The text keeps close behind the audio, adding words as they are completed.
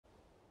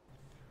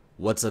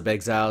What's up,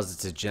 Exiles?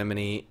 It's a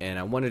Gemini, and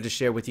I wanted to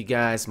share with you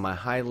guys my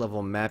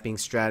high-level mapping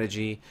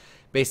strategy.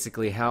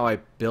 Basically, how I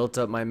built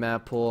up my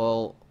map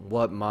pool,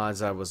 what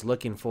mods I was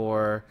looking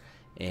for,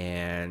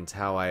 and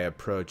how I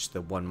approached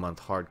the 1-month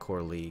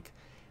hardcore league.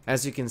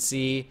 As you can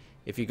see,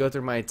 if you go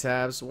through my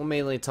tabs, we'll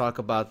mainly talk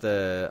about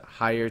the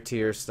higher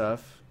tier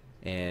stuff.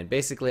 And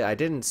basically, I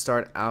didn't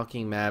start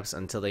alching maps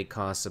until they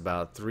cost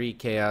about 3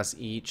 chaos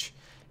each,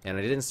 and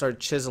I didn't start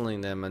chiseling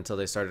them until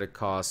they started to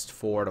cost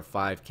 4 to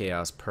 5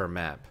 chaos per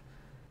map.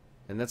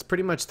 And that's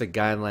pretty much the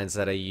guidelines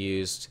that I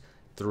used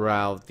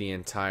throughout the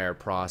entire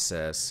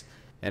process.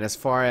 And as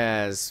far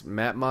as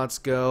map mods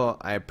go,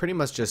 I pretty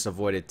much just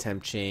avoided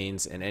temp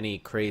chains and any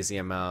crazy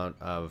amount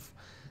of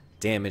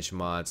damage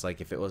mods, like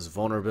if it was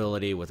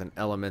vulnerability with an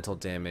elemental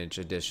damage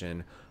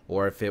addition,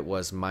 or if it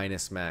was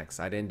minus max.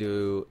 I didn't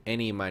do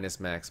any minus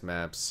max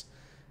maps,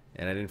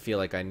 and I didn't feel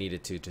like I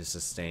needed to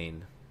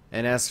sustain.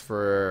 And as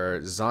for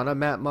Zana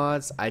map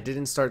mods, I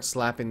didn't start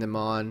slapping them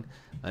on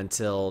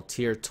until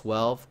tier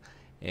 12.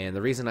 And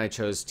the reason I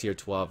chose tier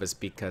 12 is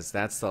because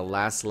that's the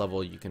last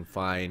level you can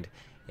find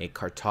a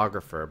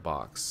cartographer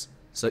box.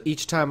 So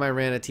each time I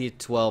ran a tier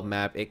 12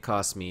 map, it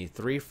cost me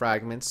 3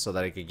 fragments so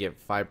that I could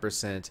get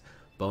 5%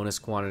 bonus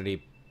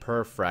quantity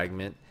per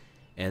fragment,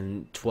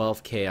 and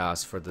 12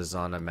 chaos for the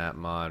Zana map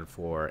mod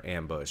for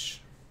ambush.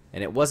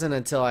 And it wasn't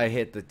until I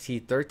hit the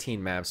T13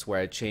 maps where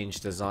I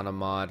changed the Zana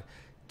mod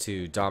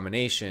to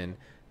domination,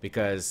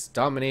 because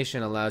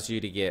domination allows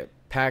you to get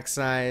pack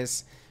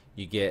size.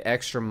 You get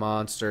extra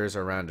monsters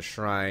around a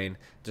shrine.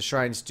 The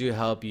shrines do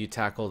help you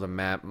tackle the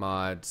map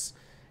mods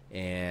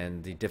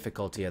and the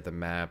difficulty of the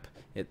map.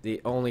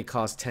 They only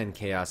cost 10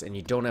 chaos, and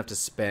you don't have to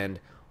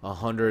spend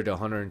 100 to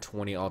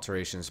 120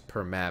 alterations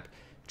per map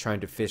trying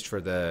to fish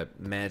for the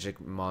magic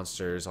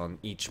monsters on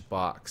each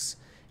box.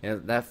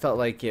 And that felt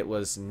like it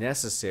was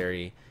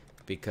necessary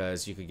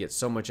because you could get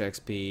so much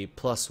XP,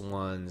 plus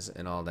ones,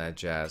 and all that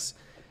jazz.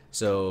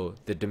 So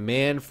the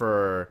demand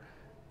for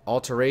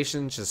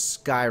alterations just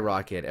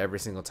skyrocket every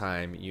single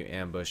time you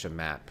ambush a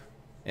map.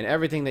 And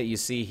everything that you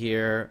see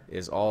here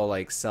is all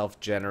like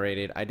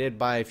self-generated. I did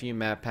buy a few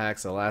map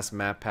packs. The last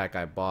map pack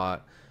I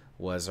bought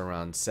was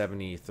around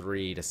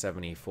 73 to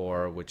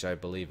 74, which I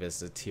believe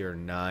is the tier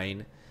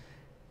 9.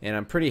 And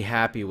I'm pretty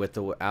happy with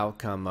the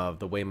outcome of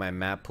the way my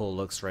map pool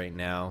looks right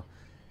now.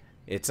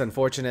 It's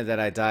unfortunate that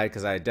I died,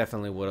 because I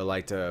definitely would have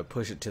liked to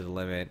push it to the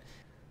limit.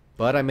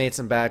 But I made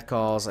some bad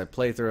calls. I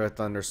played through a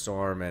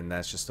thunderstorm, and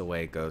that's just the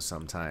way it goes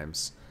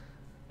sometimes.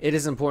 It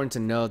is important to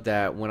note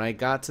that when I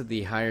got to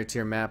the higher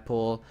tier map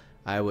pool,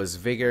 I was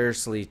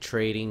vigorously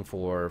trading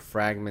for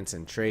fragments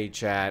in trade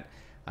chat.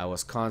 I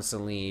was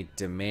constantly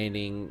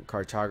demanding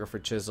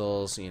cartographer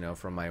chisels,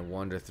 from my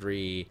 1 to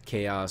 3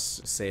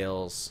 chaos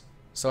sales.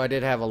 So I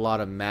did have a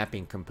lot of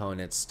mapping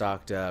components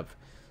stocked up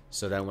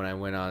so that when I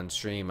went on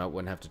stream I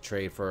wouldn't have to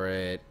trade for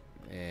it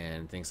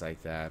and things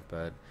like that.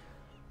 But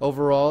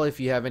overall, if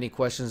you have any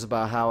questions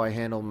about how I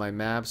handled my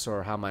maps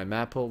or how my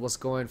map pool was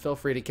going, feel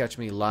free to catch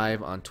me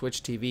live on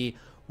Twitch TV,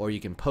 or you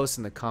can post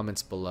in the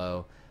comments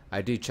below.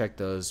 I do check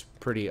those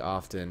pretty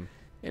often.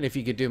 And if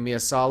you could do me a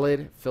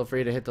solid, feel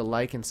free to hit the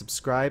like and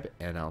subscribe,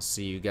 and I'll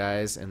see you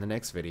guys in the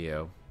next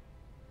video.